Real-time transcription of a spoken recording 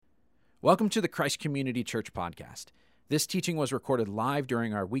Welcome to the Christ Community Church podcast. This teaching was recorded live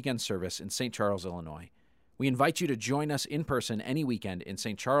during our weekend service in St. Charles, Illinois. We invite you to join us in person any weekend in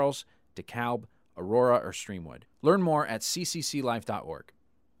St. Charles, DeKalb, Aurora, or Streamwood. Learn more at ccclife.org.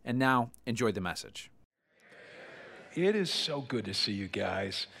 And now, enjoy the message. It is so good to see you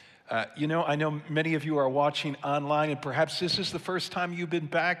guys. I know many of you are watching online, and perhaps this is the first time you've been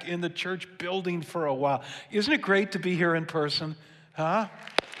back in the church building for a while. Isn't it great to be here in person? Huh?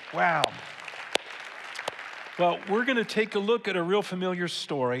 Wow. Well, we're going to take a look at a real familiar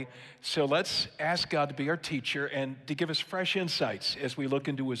story, so let's ask God to be our teacher and to give us fresh insights as we look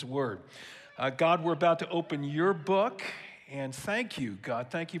into His Word. God, we're about to open your book, and thank you, God.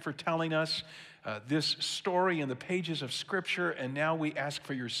 Thank you for telling us this story in the pages of Scripture, and now we ask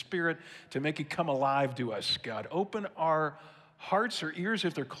for your Spirit to make it come alive to us, God. Open our hearts or ears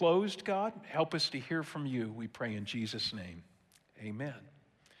if they're closed, God. Help us to hear from you, we pray in Jesus' name. Amen.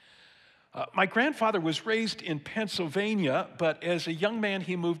 My grandfather was raised in Pennsylvania, but as a young man,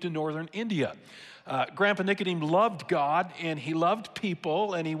 he moved to northern India. Grandpa Nicodeme loved God, and he loved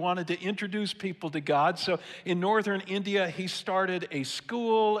people, and he wanted to introduce people to God. So in northern India, he started a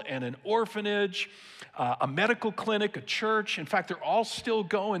school and an orphanage, a medical clinic, a church. In fact, they're all still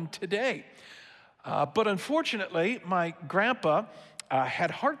going today. But unfortunately, my grandpa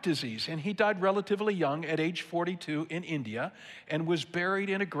had heart disease, and he died relatively young at age 42 in India and was buried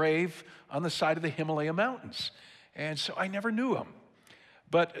in a grave on the side of the Himalaya mountains. And so I never knew him.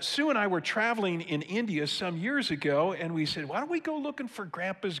 But Sue and I were traveling in India some years ago, and we said, why don't we go looking for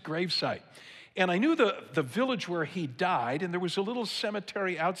Grandpa's gravesite? And I knew the village where he died, and there was a little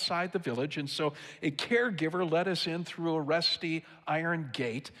cemetery outside the village, and so a caregiver led us in through a rusty iron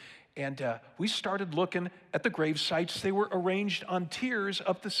gate. And we started looking at the grave sites. They were arranged on tiers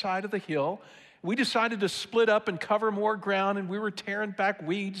up the side of the hill. We decided to split up and cover more ground, and we were tearing back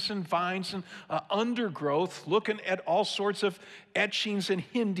weeds and vines and undergrowth, looking at all sorts of etchings in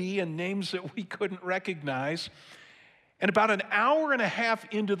Hindi and names that we couldn't recognize. And about an hour and a half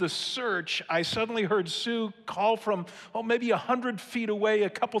into the search, I suddenly heard Sue call from, maybe 100 feet away, a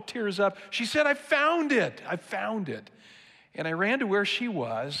couple tiers up. She said, I found it. I found it. And I ran to where she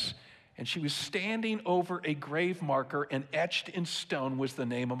was, and she was standing over a grave marker, and etched in stone was the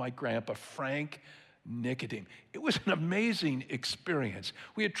name of my grandpa, Frank Nicodeme. It was an amazing experience.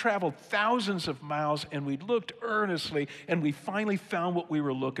 We had traveled thousands of miles, and we looked earnestly, and we finally found what we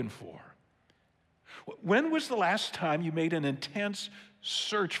were looking for. When was the last time you made an intense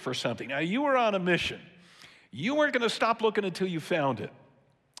search for something? Now, you were on a mission. You weren't going to stop looking until you found it.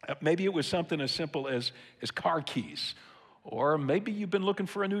 Maybe it was something as simple as car keys. Or maybe you've been looking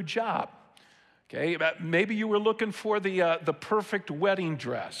for a new job. Okay, maybe you were looking for the perfect wedding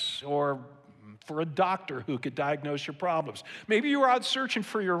dress, or for a doctor who could diagnose your problems. Maybe you were out searching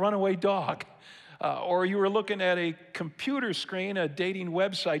for your runaway dog, or you were looking at a computer screen, a dating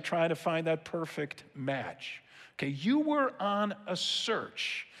website, trying to find that perfect match. Okay, you were on a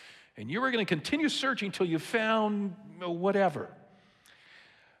search, and you were going to continue searching until you found whatever.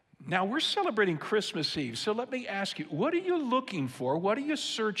 Now, we're celebrating Christmas Eve, so let me ask you, what are you looking for? What are you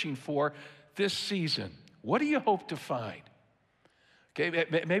searching for this season? What do you hope to find? Okay,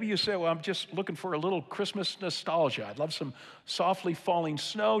 maybe you say, well, I'm just looking for a little Christmas nostalgia. I'd love some softly falling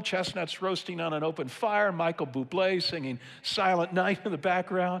snow, chestnuts roasting on an open fire, Michael Bublé singing Silent Night in the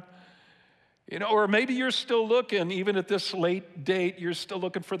background. Or maybe you're still looking, even at this late date, you're still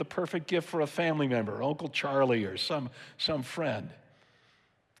looking for the perfect gift for a family member, Uncle Charlie or some friend.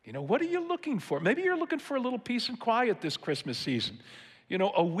 What are you looking for? Maybe you're looking for a little peace and quiet this Christmas season.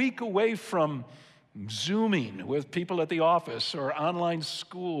 A week away from Zooming with people at the office or online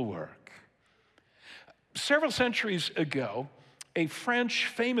schoolwork. Several centuries ago, a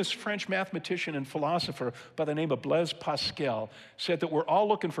famous French mathematician and philosopher by the name of Blaise Pascal said that we're all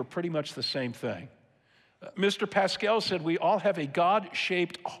looking for pretty much the same thing. Mr. Pascal said we all have a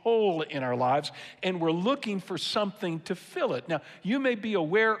God-shaped hole in our lives, and we're looking for something to fill it. Now, you may be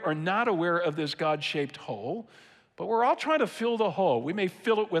aware or not aware of this God-shaped hole, but we're all trying to fill the hole. We may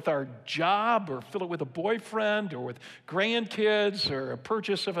fill it with our job, or fill it with a boyfriend, or with grandkids, or a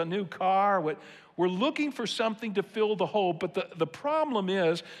purchase of a new car. We're looking for something to fill the hole, but the problem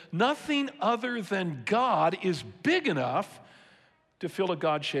is nothing other than God is big enough to fill a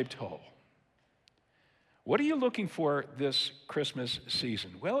God-shaped hole. What are you looking for this Christmas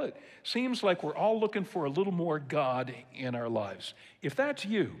season? Well, it seems like we're all looking for a little more God in our lives. If that's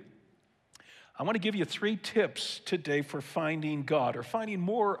you, I want to give you 3 tips today for finding God, or finding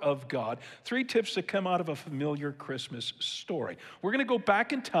more of God. 3 tips that come out of a familiar Christmas story. We're going to go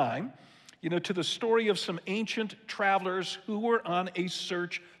back in time to the story of some ancient travelers who were on a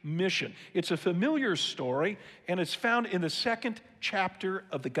search mission. It's a familiar story, and it's found in the 2nd chapter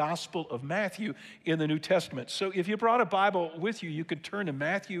of the Gospel of Matthew in the New Testament. So if you brought a Bible with you, you could turn to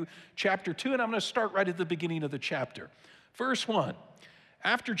Matthew chapter 2, and I'm going to start right at the beginning of the chapter. Verse 1.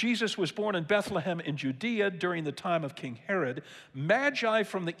 After Jesus was born in Bethlehem in Judea during the time of King Herod, Magi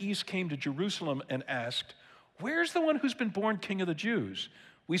from the east came to Jerusalem and asked, "Where's the one who's been born King of the Jews?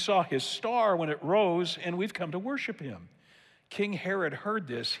 We saw his star when it rose, and we've come to worship him." King Herod heard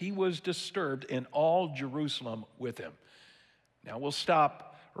this. He was disturbed, and all Jerusalem with him. Now, we'll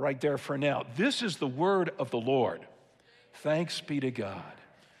stop right there for now. This is the word of the Lord. Thanks be to God.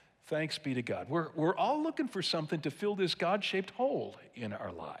 Thanks be to God. We're all looking for something to fill this God-shaped hole in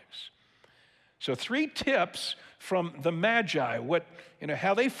our lives. So 3 tips from the Magi,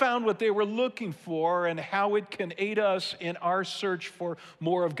 how they found what they were looking for and how it can aid us in our search for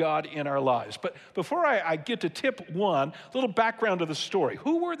more of God in our lives. But before I get to tip 1, a little background of the story.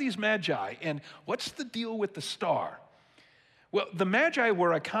 Who were these Magi and what's the deal with the star? Well, the Magi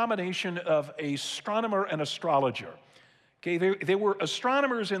were a combination of astronomer and astrologer. Okay, they were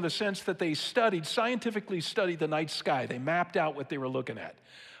astronomers in the sense that they scientifically studied the night sky. They mapped out what they were looking at.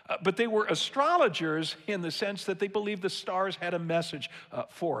 But they were astrologers in the sense that they believed the stars had a message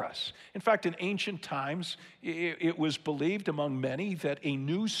for us. In fact, in ancient times, it was believed among many that a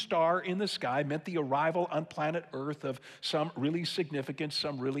new star in the sky meant the arrival on planet Earth of some really significant,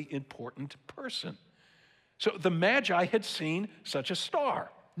 some really important person. So the Magi had seen such a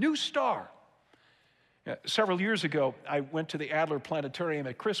star, new star. Several years ago, I went to the Adler Planetarium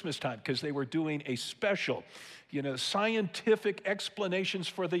at Christmas time because they were doing a special, scientific explanations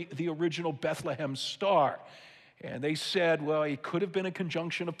for the original Bethlehem star. And they said, well, it could have been a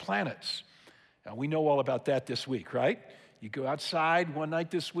conjunction of planets. Now, we know all about that this week, right? You go outside one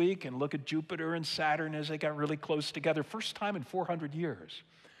night this week and look at Jupiter and Saturn as they got really close together. First time in 400 years.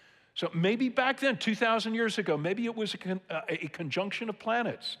 So maybe back then, 2,000 years ago, maybe it was a conjunction of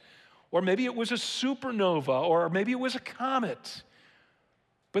planets. Or maybe it was a supernova, or maybe it was a comet.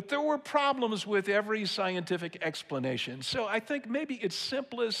 But there were problems with every scientific explanation. So I think maybe it's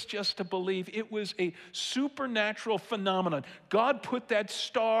simplest just to believe it was a supernatural phenomenon. God put that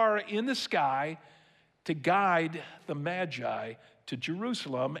star in the sky to guide the Magi to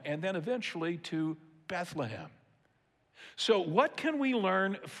Jerusalem and then eventually to Bethlehem. So what can we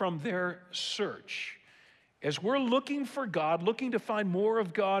learn from their search? As we're looking for God, looking to find more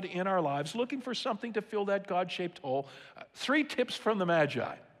of God in our lives, looking for something to fill that God-shaped hole, 3 tips from the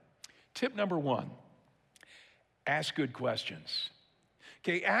Magi. Tip number 1, ask good questions.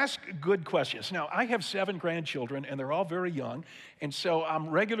 Okay, ask good questions. Now, I have 7 grandchildren, and they're all very young, and so I'm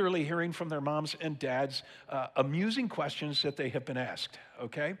regularly hearing from their moms and dads amusing questions that they have been asked,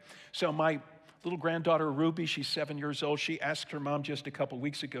 okay? So my little granddaughter, Ruby, she's 7 years old. She asked her mom just a couple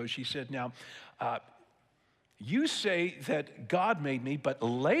weeks ago, she said, now, you say that God made me, but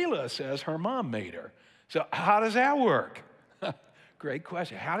Layla says her mom made her. So how does that work? Great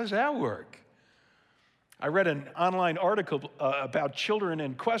question. How does that work? I read an online article about children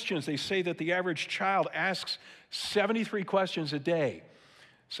and questions. They say that the average child asks 73 questions a day.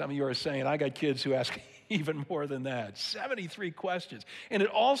 Some of you are saying, I got kids who ask even more than that. 73 questions. And it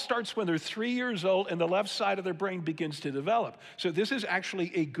all starts when they're 3 years old and the left side of their brain begins to develop. So this is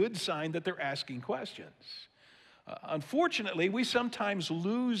actually a good sign that they're asking questions. Unfortunately, we sometimes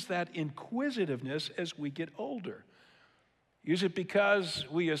lose that inquisitiveness as we get older. Is it because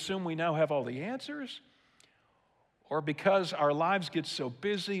we assume we now have all the answers? Or because our lives get so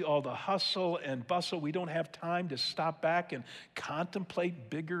busy, all the hustle and bustle, we don't have time to stop back and contemplate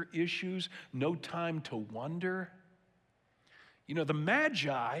bigger issues, no time to wonder? The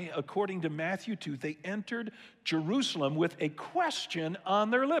Magi, according to Matthew 2, they entered Jerusalem with a question on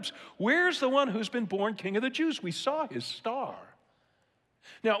their lips. Where's the one who's been born King of the Jews? We saw his star.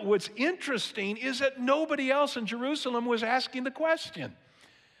 Now, what's interesting is that nobody else in Jerusalem was asking the question.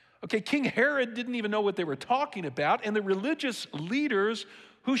 Okay, King Herod didn't even know what they were talking about, and the religious leaders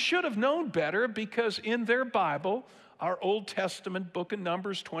who should have known better because in their Bible, our Old Testament book of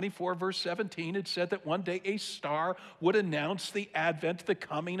Numbers 24, verse 17, it said that one day a star would announce the advent, the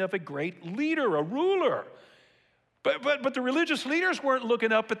coming of a great leader, a ruler. But the religious leaders weren't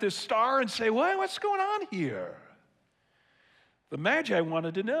looking up at this star and say, well, what's going on here? The Magi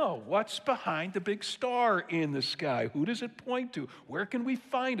wanted to know, what's behind the big star in the sky? Who does it point to? Where can we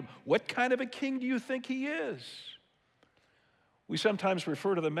find him? What kind of a king do you think he is? We sometimes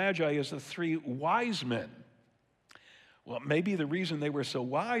refer to the Magi as the 3 wise men. Well, maybe the reason they were so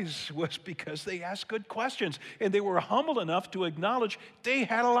wise was because they asked good questions and they were humble enough to acknowledge they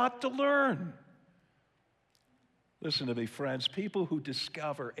had a lot to learn. Listen to me, friends. People who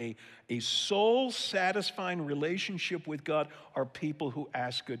discover a soul-satisfying relationship with God are people who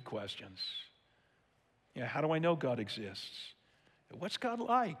ask good questions. How do I know God exists? What's God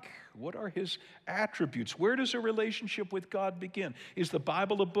like? What are his attributes? Where does a relationship with God begin? Is the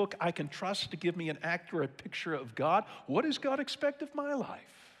Bible a book I can trust to give me an accurate picture of God? What does God expect of my life?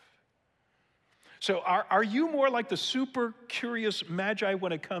 So are you more like the super curious magi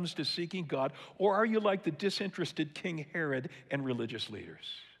when it comes to seeking God, or are you like the disinterested King Herod and religious leaders?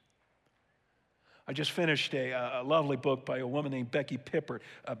 I just finished a lovely book by a woman named Becky Pippert.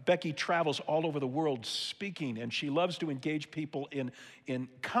 Becky travels all over the world speaking, and she loves to engage people in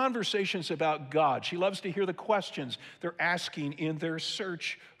conversations about God. She loves to hear the questions they're asking in their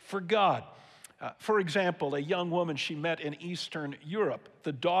search for God. For example, a young woman she met in Eastern Europe,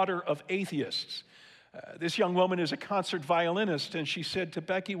 the daughter of atheists. This young woman is a concert violinist, and she said to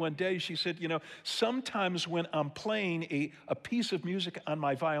Becky one day, she said, sometimes when I'm playing a piece of music on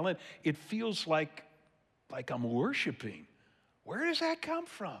my violin, it feels like I'm worshiping. Where does that come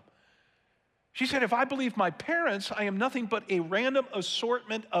from? She said, if I believe my parents, I am nothing but a random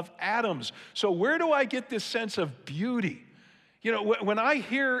assortment of atoms. So where do I get this sense of beauty? When I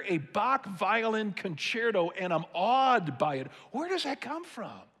hear a Bach violin concerto and I'm awed by it, where does that come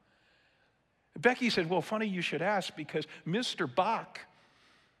from? Becky said, well, funny you should ask, because Mr. Bach,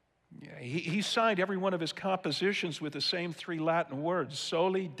 he signed every one of his compositions with the same 3 Latin words,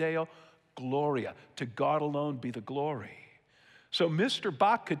 Soli Deo Gloria, to God alone be the glory. So Mr.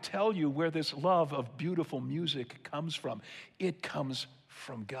 Bach could tell you where this love of beautiful music comes from. It comes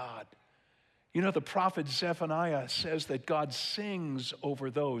from God. The prophet Zephaniah says that God sings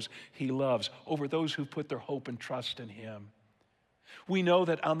over those he loves, over those who put their hope and trust in him. We know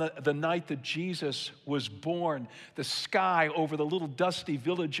that on the night that Jesus was born, the sky over the little dusty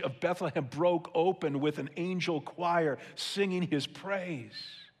village of Bethlehem broke open with an angel choir singing his praise.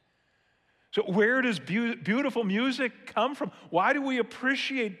 So where does beautiful music come from? Why do we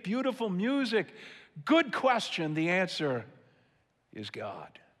appreciate beautiful music? Good question. The answer is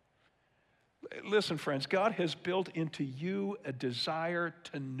God. Listen, friends, God has built into you a desire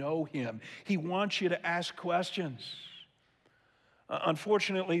to know him. He wants you to ask questions.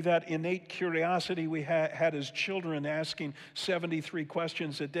 Unfortunately, that innate curiosity we had as children, asking 73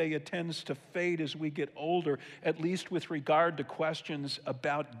 questions a day, it tends to fade as we get older, at least with regard to questions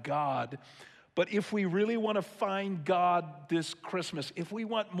about God. But if we really want to find God this Christmas, if we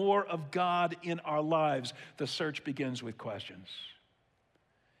want more of God in our lives, the search begins with questions.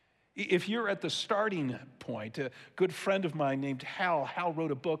 If you're at the starting point, a good friend of mine named Hal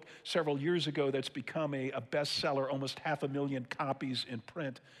wrote a book several years ago that's become a bestseller, almost 500,000 copies in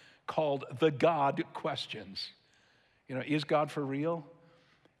print, called The God Questions. Is God for real?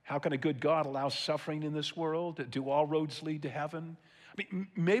 How can a good God allow suffering in this world? Do all roads lead to heaven?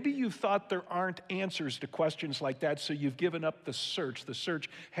 Maybe you thought there aren't answers to questions like that, so you've given up the search. The search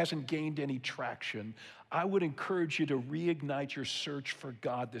hasn't gained any traction. I would encourage you to reignite your search for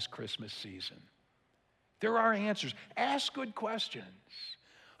God this Christmas season. There are answers. Ask good questions.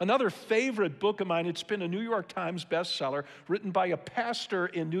 Another favorite book of mine, it's been a New York Times bestseller, written by a pastor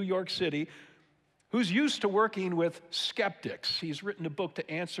in New York City who's used to working with skeptics. He's written a book to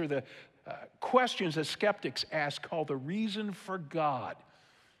answer the questions that skeptics ask, called The Reason for God.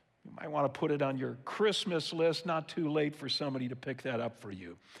 You might want to put it on your Christmas list. Not too late for somebody to pick that up for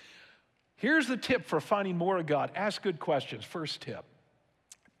you. Here's the tip for finding more of God. Ask good questions. First tip,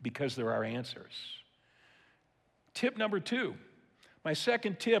 because there are answers. Tip number 2, my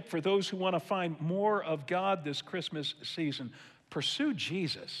second tip for those who want to find more of God this Christmas season: pursue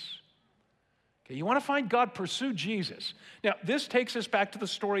Jesus. Okay, you want to find God, pursue Jesus. Now, this takes us back to the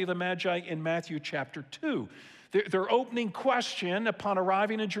story of the Magi in Matthew chapter 2. Their opening question upon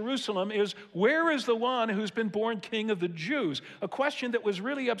arriving in Jerusalem is, where is the one who's been born King of the Jews? A question that was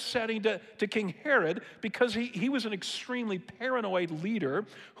really upsetting to King Herod, because he was an extremely paranoid leader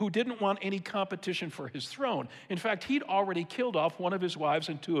who didn't want any competition for his throne. In fact, he'd already killed off one of his wives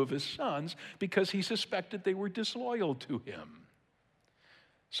and 2 of his sons because he suspected they were disloyal to him.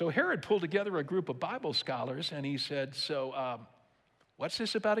 So Herod pulled together a group of Bible scholars and he said, what's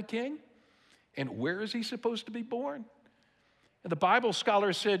this about a king? And where is he supposed to be born? And the Bible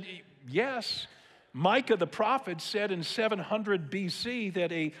scholars said, yes. Micah the prophet said in 700 BC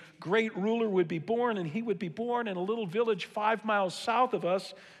that a great ruler would be born, and he would be born in a little village 5 miles south of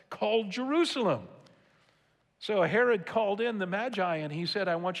us called Jerusalem. So Herod called in the Magi and he said,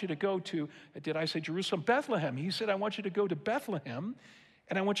 I want you to go to, did I say Jerusalem? Bethlehem. He said, I want you to go to Bethlehem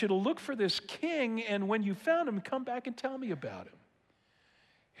and I want you to look for this king, and when you found him, come back and tell me about him.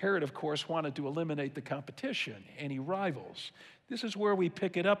 Herod, of course, wanted to eliminate the competition, any rivals. This is where we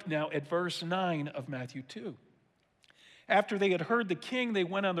pick it up now at verse 9 of Matthew 2. After they had heard the king, they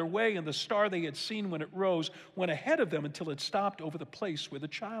went on their way, and the star they had seen when it rose went ahead of them until it stopped over the place where the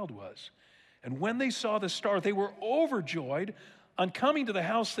child was. And when they saw the star, they were overjoyed. On coming to the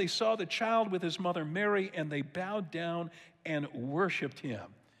house, they saw the child with his mother Mary, and they bowed down and worshiped him.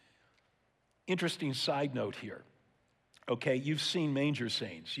 Interesting side note here. Okay, you've seen manger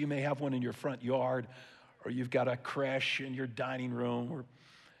scenes. You may have one in your front yard, or you've got a creche in your dining room. Or,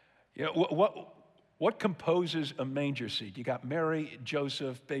 you know, what composes a manger scene? You got Mary,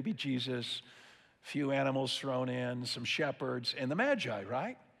 Joseph, baby Jesus, a few animals thrown in, some shepherds, and the Magi,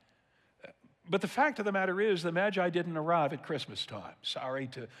 right? But the fact of the matter is, the Magi didn't arrive at Christmas time. Sorry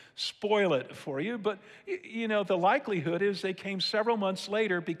to spoil it for you, but you know, the likelihood is they came several months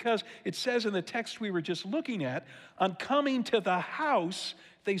later, because it says in the text we were just looking at, on coming to the house,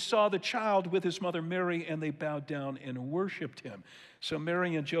 they saw the child with his mother Mary, and they bowed down and worshiped him. So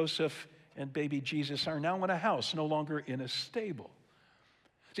Mary and Joseph and baby Jesus are now in a house, no longer in a stable.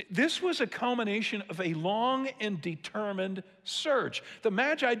 This was a culmination of a long and determined search. The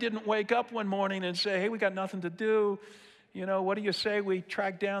Magi didn't wake up one morning and say, hey, we got nothing to do. You know, what do you say we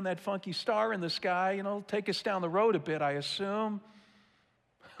track down that funky star in the sky? You know, take us down the road a bit, I assume.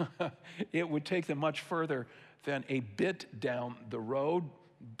 It would take them much further than a bit down the road.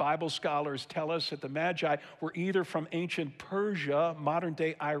 Bible scholars tell us that the Magi were either from ancient Persia,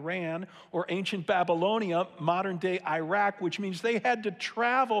 modern-day Iran, or ancient Babylonia, modern-day Iraq, which means they had to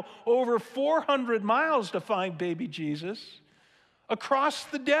travel over 400 miles to find baby Jesus across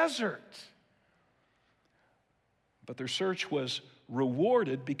the desert. But their search was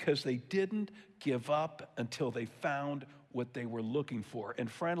rewarded because they didn't give up until they found what they were looking for. And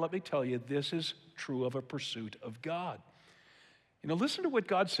friend, let me tell you, this is true of a pursuit of God. You know, listen to what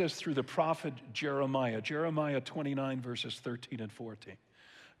God says through the prophet Jeremiah. Jeremiah 29, verses 13 and 14.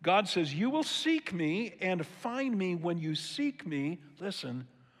 God says, you will seek me and find me when you seek me, listen,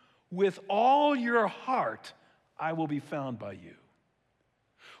 with all your heart I will be found by you.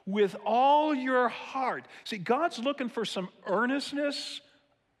 With all your heart. See, God's looking for some earnestness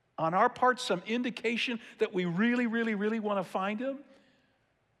on our part, some indication that we really, really, really want to find him.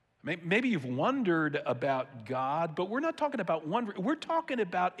 Maybe you've wondered about God, but we're not talking about wonder. We're talking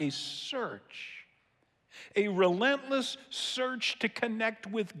about a search, a relentless search to connect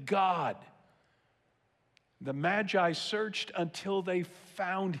with God. The Magi searched until they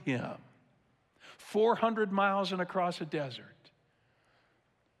found him, 400 miles and across a desert.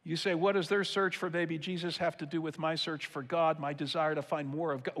 You say, what does their search for baby Jesus have to do with my search for God, my desire to find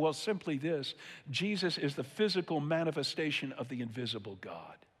more of God? Well, simply this: Jesus is the physical manifestation of the invisible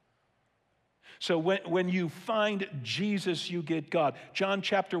God. So when you find Jesus, you get God. John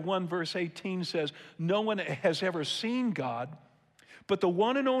chapter 1, verse 18 says, no one has ever seen God, but the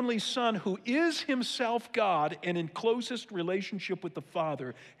one and only Son, who is himself God and in closest relationship with the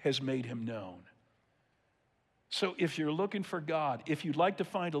Father, has made him known. So if you're looking for God, if you'd like to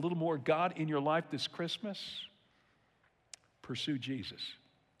find a little more God in your life this Christmas, pursue Jesus.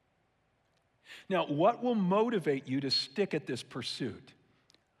 Now, what will motivate you to stick at this pursuit?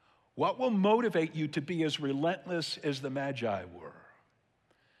 What will motivate you to be as relentless as the Magi were?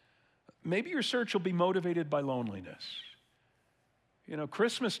 Maybe your search will be motivated by loneliness. You know,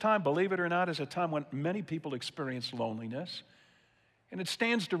 Christmas time, believe it or not, is a time when many people experience loneliness. And it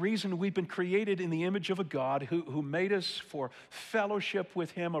stands to reason we've been created in the image of a God who made us for fellowship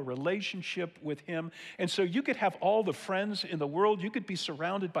with him, a relationship with him. And so you could have all the friends in the world, you could be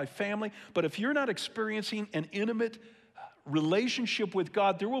surrounded by family, but if you're not experiencing an intimate relationship with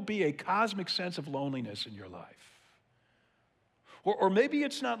God, there will be a cosmic sense of loneliness in your life. Or maybe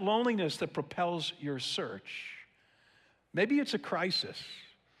it's not loneliness that propels your search. Maybe it's a crisis.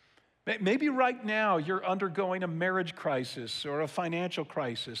 Maybe right now you're undergoing a marriage crisis or a financial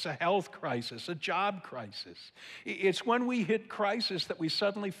crisis, a health crisis, a job crisis. It's when we hit crisis that we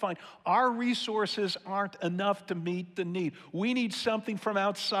suddenly find our resources aren't enough to meet the need. We need something from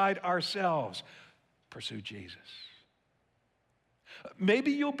outside ourselves. Pursue Jesus. Maybe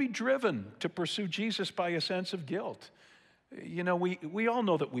you'll be driven to pursue Jesus by a sense of guilt. You know, we all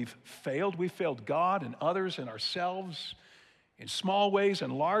know that we've failed. We failed God and others and ourselves in small ways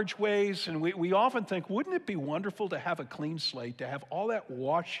and large ways. And we often think, wouldn't it be wonderful to have a clean slate, to have all that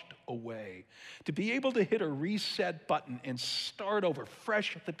washed away, to be able to hit a reset button and start over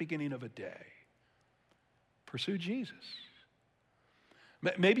fresh at the beginning of a day? Pursue Jesus.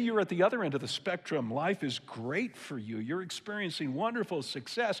 Maybe you're at the other end of the spectrum. Life is great for you. You're experiencing wonderful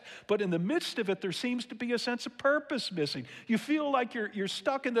success, but in the midst of it, there seems to be a sense of purpose missing. You feel like you're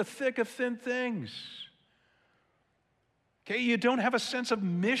stuck in the thick of thin things. Okay, you don't have a sense of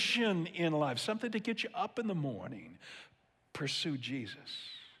mission in life, something to get you up in the morning. Pursue Jesus.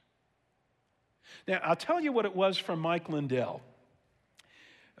 Now, I'll tell you what it was from Mike Lindell.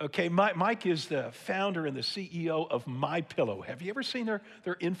 Okay, Mike is the founder and the CEO of MyPillow. Have you ever seen their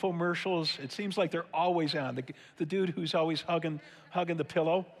infomercials? It seems like they're always on. The dude who's always hugging the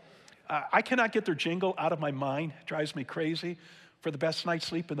pillow. I cannot get their jingle out of my mind. It drives me crazy. For the best night's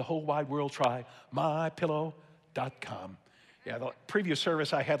sleep in the whole wide world, try mypillow.com. Yeah, the previous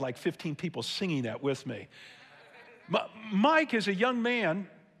service, I had like 15 people singing that with me. Mike is a young man.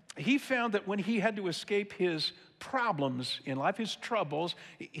 He found that when he had to escape his problems in life, his troubles,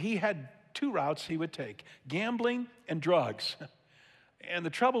 he had two routes he would take: gambling and drugs. And the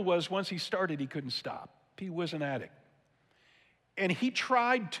trouble was, once he started, he couldn't stop. He was an addict. And he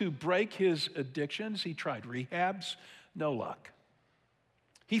tried to break his addictions. He tried rehabs, no luck.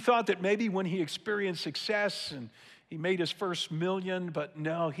 He thought that maybe when he experienced success and he made his first million, but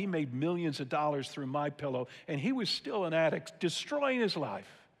no, he made millions of dollars through MyPillow, and he was still an addict, destroying his life.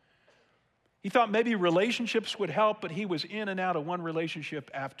 He thought maybe relationships would help, but he was in and out of one relationship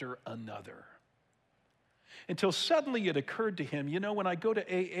after another. Until suddenly it occurred to him, you know, when I go to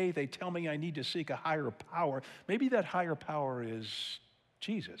AA, they tell me I need to seek a higher power. Maybe that higher power is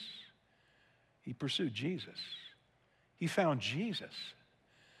Jesus. He pursued Jesus. He found Jesus.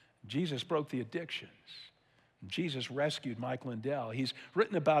 Jesus broke the addictions. Jesus rescued Mike Lindell. He's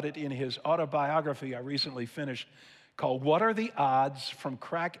written about it in his autobiography I recently finished, called What Are the Odds from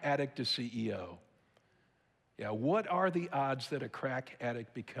Crack Addict to CEO? Yeah, what are the odds that a crack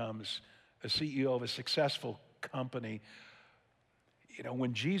addict becomes a CEO of a successful company? You know,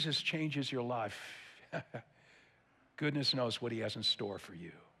 when Jesus changes your life, goodness knows what he has in store for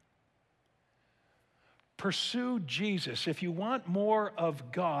you. Pursue Jesus. If you want more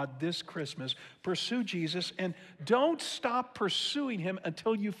of God this Christmas, pursue Jesus, and don't stop pursuing him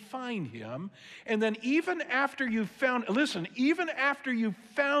until you find him. And then even after you've found, listen, even after you've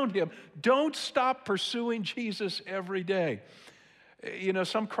found him, don't stop pursuing Jesus every day. You know,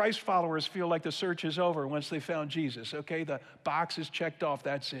 some Christ followers feel like the search is over once they found Jesus. Okay, the box is checked off,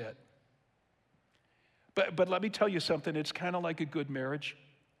 that's it. But let me tell you something, it's kind of like a good marriage.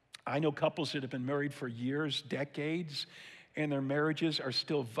 I know couples that have been married for years, decades, and their marriages are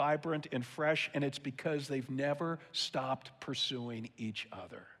still vibrant and fresh, and it's because they've never stopped pursuing each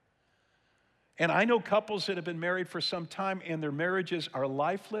other. And I know couples that have been married for some time, and their marriages are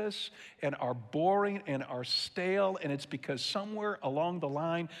lifeless and are boring and are stale, and it's because somewhere along the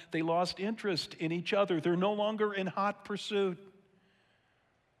line they lost interest in each other. They're no longer in hot pursuit.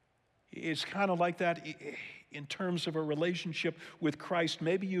 It's kind of like that in terms of a relationship with Christ.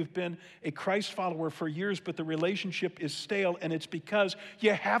 Maybe you've been a Christ follower for years, but the relationship is stale, and it's because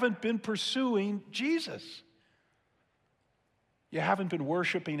you haven't been pursuing Jesus. You haven't been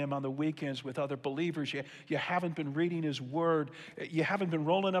worshiping him on the weekends with other believers. You haven't been reading his word. You haven't been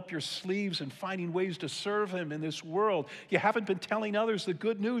rolling up your sleeves and finding ways to serve him in this world. You haven't been telling others the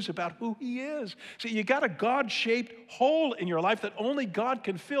good news about who he is. So you got a God-shaped hole in your life that only God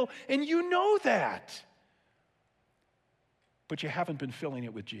can fill, and you know that. But you haven't been filling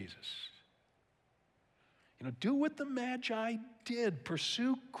it with Jesus. You know, do what the Magi did.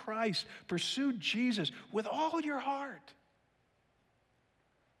 Pursue Christ. Pursue Jesus with all your heart.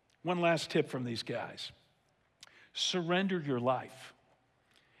 One last tip from these guys. Surrender your life.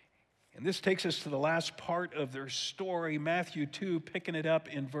 And this takes us to the last part of their story, Matthew 2, picking it up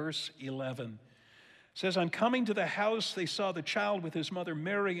in verse 11. It says, on coming to the house, they saw the child with his mother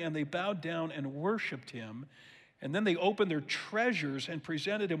Mary, and they bowed down and worshiped him. And then they opened their treasures and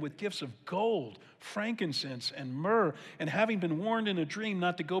presented him with gifts of gold, frankincense, and myrrh. And having been warned in a dream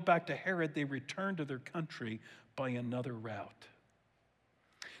not to go back to Herod, they returned to their country by another route.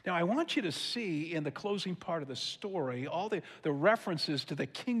 Now, I want you to see in the closing part of the story all the references to the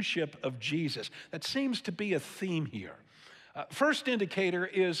kingship of Jesus. That seems to be a theme here. First indicator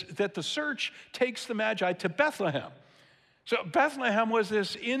is that the search takes the Magi to Bethlehem. So Bethlehem was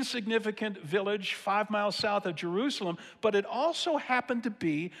this insignificant village 5 miles south of Jerusalem, but it also happened to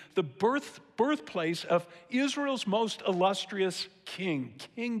be the birthplace of Israel's most illustrious king,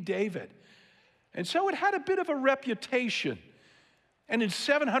 King David. And so it had a bit of a reputation. And in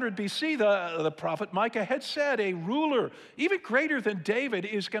 700 BC, the prophet Micah had said a ruler, even greater than David,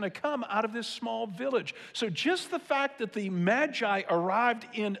 is going to come out of this small village. So just the fact that the Magi arrived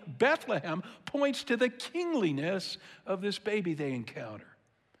in Bethlehem points to the kingliness of this baby they encounter.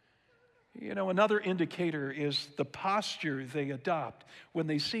 You know, another indicator is the posture they adopt. When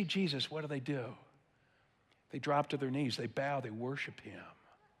they see Jesus, what do? They drop to their knees, they bow, they worship him.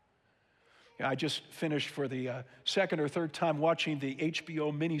 I just finished for the second or third time watching the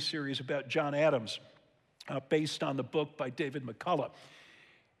HBO miniseries about John Adams, based on the book by David McCullough.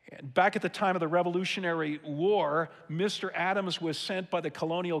 And back at the time of the Revolutionary War, Mr. Adams was sent by the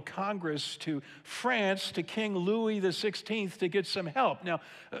Colonial Congress to France to King Louis XVI to get some help. Now,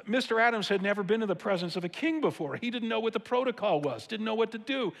 Mr. Adams had never been in the presence of a king before. He didn't know what the protocol was, didn't know what to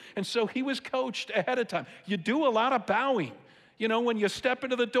do. And so he was coached ahead of time. You do a lot of bowing. You know, when you step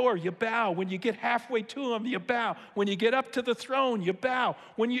into the door, you bow. When you get halfway to him, you bow. When you get up to the throne, you bow.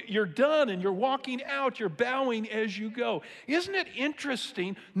 When you're done and you're walking out, you're bowing as you go. Isn't it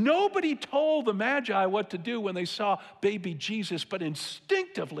interesting? Nobody told the Magi what to do when they saw baby Jesus, but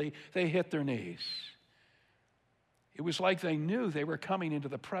instinctively they hit their knees. It was like they knew they were coming into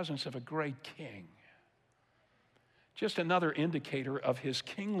the presence of a great king. Just another indicator of his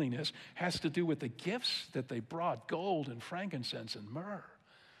kingliness has to do with the gifts that they brought, gold and frankincense and myrrh.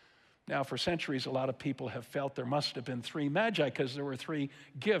 Now, for centuries, a lot of people have felt there must have been 3 magi because there were 3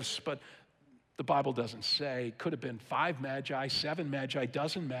 gifts, but the Bible doesn't say. It could have been 5 magi, 7 magi,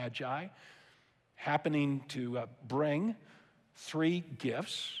 dozen magi, happening to bring 3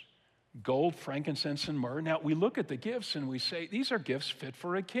 gifts, gold, frankincense, and myrrh. Now, we look at the gifts and we say, these are gifts fit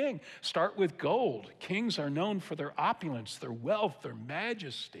for a king. Start with gold. Kings are known for their opulence, their wealth, their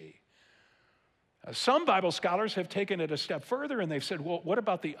majesty. Some Bible scholars have taken it a step further and they've said, well, what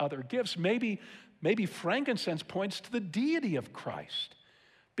about the other gifts? Maybe frankincense points to the deity of Christ,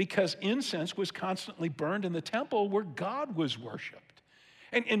 because incense was constantly burned in the temple where God was worshiped.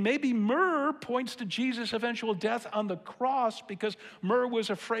 And maybe myrrh points to Jesus' eventual death on the cross, because myrrh was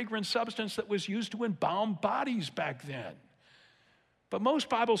a fragrant substance that was used to embalm bodies back then. But most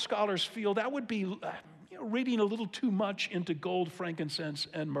Bible scholars feel that would be reading a little too much into gold, frankincense,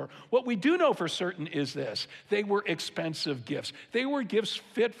 and myrrh. What we do know for certain is this: they were expensive gifts. They were gifts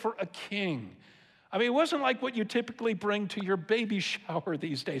fit for a king. I mean, it wasn't like what you typically bring to your baby shower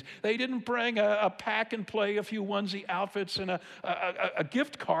these days. They didn't bring a pack and play, a few onesie outfits, and a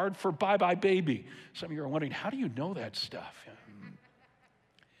gift card for Bye Bye Baby. Some of you are wondering, how do you know that stuff?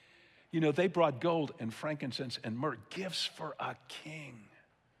 You know, they brought gold and frankincense and myrrh, gifts for a king.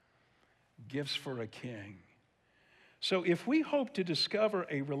 Gifts for a king. So if we hope to discover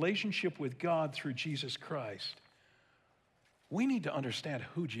a relationship with God through Jesus Christ, we need to understand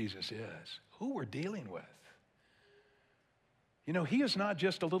who Jesus is, who we're dealing with. You know, he is not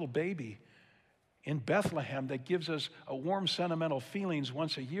just a little baby in Bethlehem that gives us a warm, sentimental feelings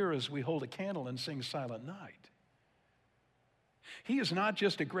once a year as we hold a candle and sing Silent Night. He is not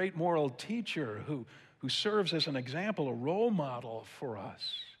just a great moral teacher who serves as an example, a role model for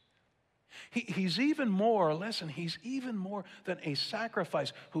us. He's even more, listen, he's even more than a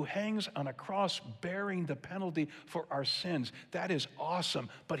sacrifice who hangs on a cross bearing the penalty for our sins. That is awesome,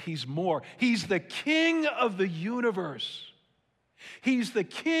 but he's more. He's the King of the universe. He's the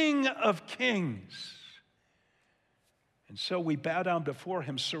King of kings. And so we bow down before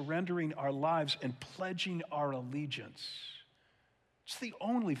him, surrendering our lives and pledging our allegiance. It's the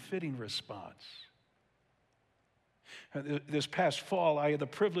only fitting response. This past fall, I had the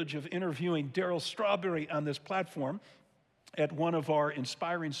privilege of interviewing Darryl Strawberry on this platform at one of our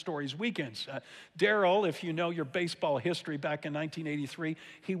Inspiring Stories weekends. Darryl, if you know your baseball history, back in 1983,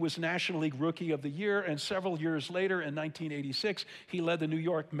 he was National League Rookie of the Year, and several years later, in 1986, he led the New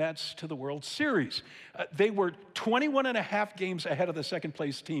York Mets to the World Series. They were 21 and a half games ahead of the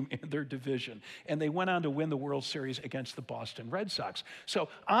second-place team in their division, and they went on to win the World Series against the Boston Red Sox. So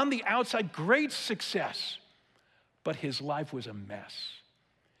on the outside, great success. But his life was a mess.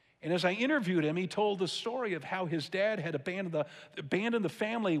 And as I interviewed him, he told the story of how his dad had abandoned the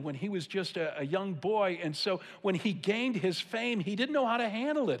family when he was just a young boy. And so when he gained his fame, he didn't know how to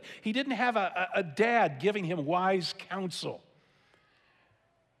handle it. He didn't have a dad giving him wise counsel.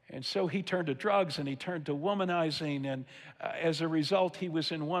 And so he turned to drugs and he turned to womanizing. And as a result, he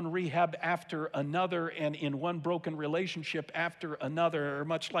was in one rehab after another and in one broken relationship after another,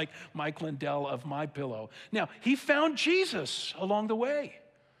 much like Mike Lindell of MyPillow. Now, he found Jesus along the way.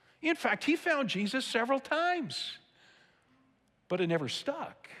 In fact, he found Jesus several times, but it never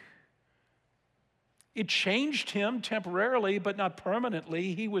stuck. It changed him temporarily, but not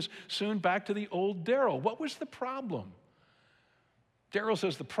permanently. He was soon back to the old Darryl. What was the problem? Daryl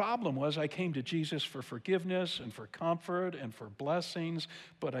says, the problem was I came to Jesus for forgiveness and for comfort and for blessings,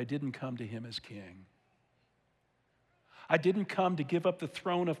 but I didn't come to him as king. I didn't come to give up the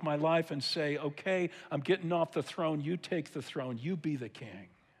throne of my life and say, okay, I'm getting off the throne, you take the throne, you be the king.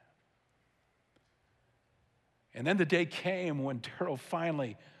 And then the day came when Daryl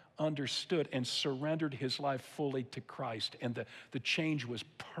finally understood and surrendered his life fully to Christ, and the change was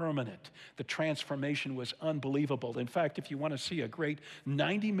permanent. The transformation was unbelievable. In fact, if you want to see a great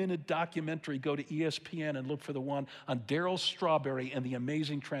 90-minute documentary, go to ESPN and look for the one on Daryl Strawberry and the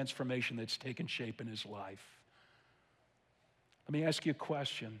amazing transformation that's taken shape in his life. Let me ask you a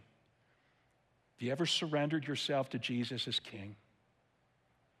question. Have you ever surrendered yourself to Jesus as King?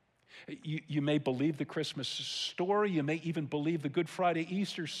 You may believe the Christmas story. You may even believe the Good Friday,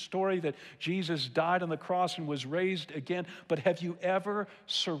 Easter story that Jesus died on the cross and was raised again. But have you ever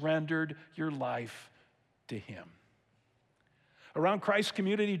surrendered your life to him? Around Christ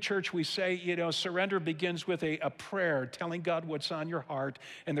Community Church, we say, surrender begins with a prayer, telling God what's on your heart.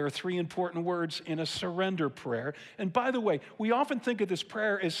 And there are 3 important words in a surrender prayer. And by the way, we often think of this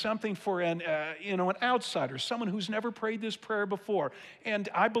prayer as something for an outsider, someone who's never prayed this prayer before. And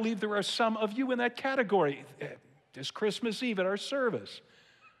I believe there are some of you in that category this Christmas Eve at our service.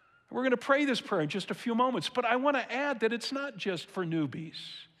 We're going to pray this prayer in just a few moments. But I want to add that it's not just for newbies.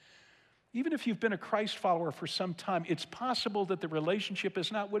 Even if you've been a Christ follower for some time, it's possible that the relationship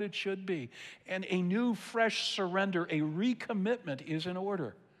is not what it should be. And a new, fresh surrender, a recommitment is in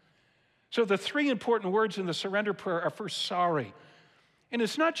order. So the 3 important words in the surrender prayer are first, sorry. And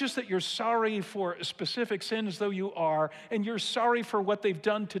it's not just that you're sorry for specific sins, though you are, and you're sorry for what they've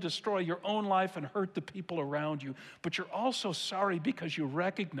done to destroy your own life and hurt the people around you, but you're also sorry because you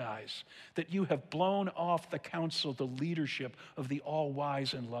recognize that you have blown off the counsel, the leadership of the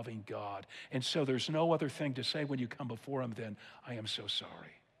all-wise and loving God. And so there's no other thing to say when you come before him than, I am so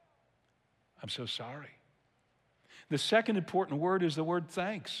sorry. I'm so sorry. The second important word is the word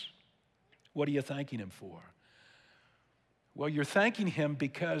thanks. What are you thanking him for? Well, you're thanking him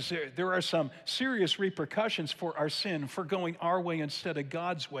because there are some serious repercussions for our sin, for going our way instead of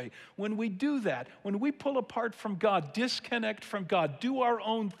God's way. When we do that, when we pull apart from God, disconnect from God, do our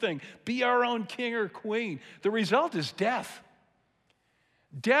own thing, be our own king or queen, the result is death.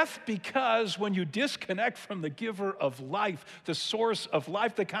 Death, because when you disconnect from the giver of life, the source of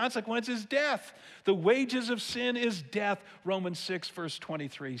life, the consequence is death. The wages of sin is death, Romans 6, verse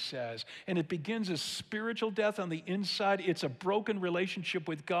 23 says. And it begins as spiritual death on the inside. It's a broken relationship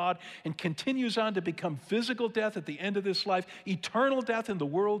with God and continues on to become physical death at the end of this life, eternal death in the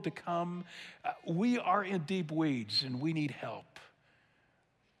world to come. We are in deep weeds and we need help.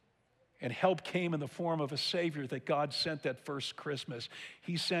 And help came in the form of a Savior that God sent that first Christmas.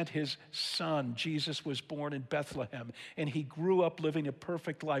 He sent his son. Jesus was born in Bethlehem, and he grew up living a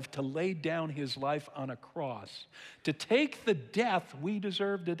perfect life to lay down his life on a cross, to take the death we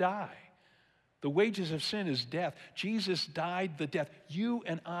deserve to die. The wages of sin is death. Jesus died the death you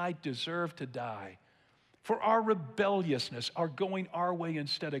and I deserve to die for our rebelliousness, our going our way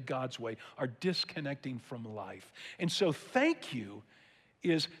instead of God's way, our disconnecting from life. And so thank you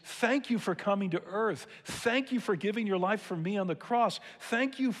for coming to earth. Thank you for giving your life for me on the cross.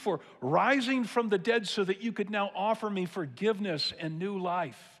 Thank you for rising from the dead so that you could now offer me forgiveness and new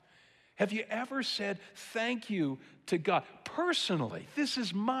life. Have you ever said thank you to God? Personally, this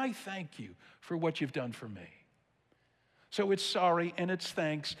is my thank you for what you've done for me. So it's sorry and it's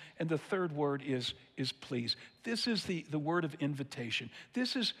thanks. And the third word is please. This is the word of invitation.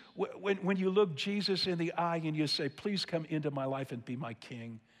 This is when you look Jesus in the eye and you say, please come into my life and be my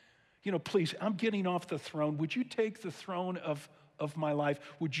king. Please, I'm getting off the throne. Would you take the throne of my life?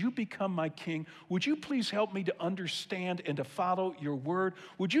 Would you become my king? Would you please help me to understand and to follow your word?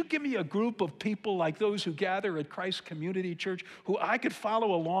 Would you give me a group of people like those who gather at Christ Community Church who I could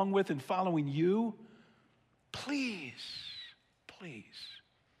follow along with in following you? Please.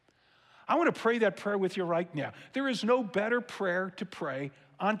 I want to pray that prayer with you right now. There is no better prayer to pray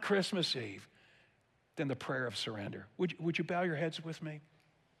on Christmas Eve than the prayer of surrender. Would you bow your heads with me?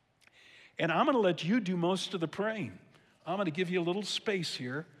 And I'm going to let you do most of the praying. I'm going to give you a little space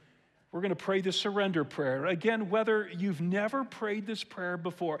here. We're going to pray the surrender prayer. Again, whether you've never prayed this prayer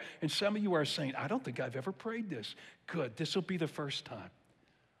before, and some of you are saying, I don't think I've ever prayed this. Good, this will be the first time.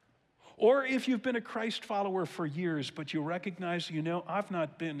 Or if you've been a Christ follower for years, but you recognize, I've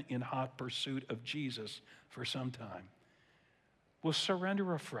not been in hot pursuit of Jesus for some time. Well,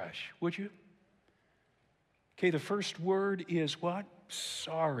 surrender afresh, would you? Okay, the first word is what?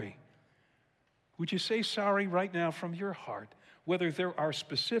 Sorry. Would you say sorry right now from your heart? Whether there are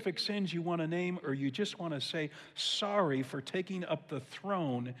specific sins you want to name or you just want to say, sorry for taking up the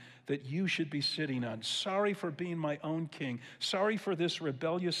throne that you should be sitting on. Sorry for being my own king. Sorry for this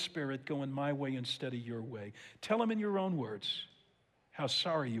rebellious spirit going my way instead of your way. Tell him in your own words how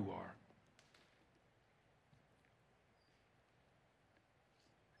sorry you are.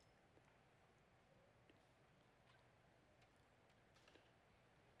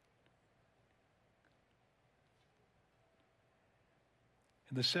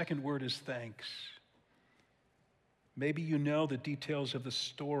 And the second word is thanks. Maybe you know the details of the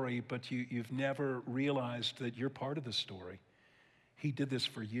story, but you've never realized that you're part of the story. He did this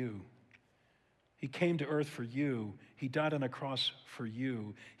for you. He came to earth for you. He died on a cross for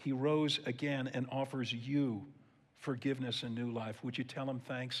you. He rose again and offers you forgiveness and new life. Would you tell him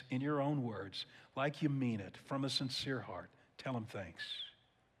thanks in your own words, like you mean it, from a sincere heart? Tell him thanks.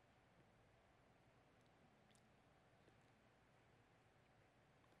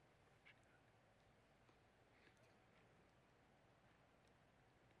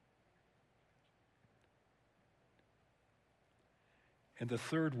 And the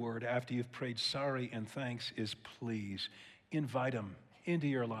third word, after you've prayed sorry and thanks, is please. Invite him into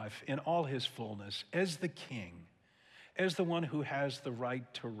your life in all his fullness as the king, as the one who has the right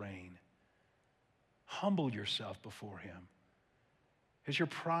to reign. Humble yourself before him. Has your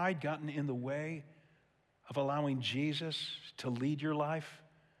pride gotten in the way of allowing Jesus to lead your life?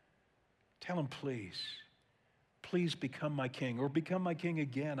 Tell him, please become my king, or become my king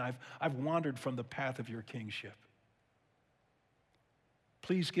again. I've wandered from the path of your kingship.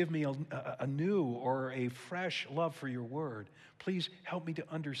 Please give me a new or a fresh love for your word. Please help me to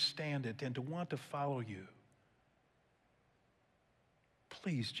understand it and to want to follow you.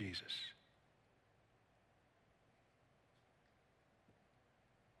 Please, Jesus.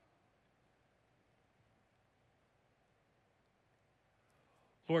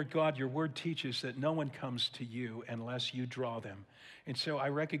 Lord God, your word teaches that no one comes to you unless you draw them. And so I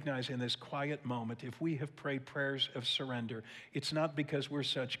recognize in this quiet moment, if we have prayed prayers of surrender, it's not because we're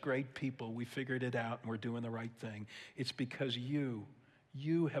such great people, we figured it out and we're doing the right thing. It's because you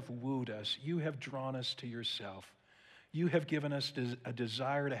have wooed us. You have drawn us to yourself. You have given us a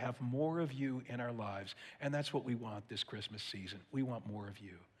desire to have more of you in our lives. And that's what we want this Christmas season. We want more of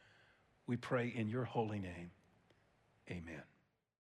you. We pray in your holy name. Amen.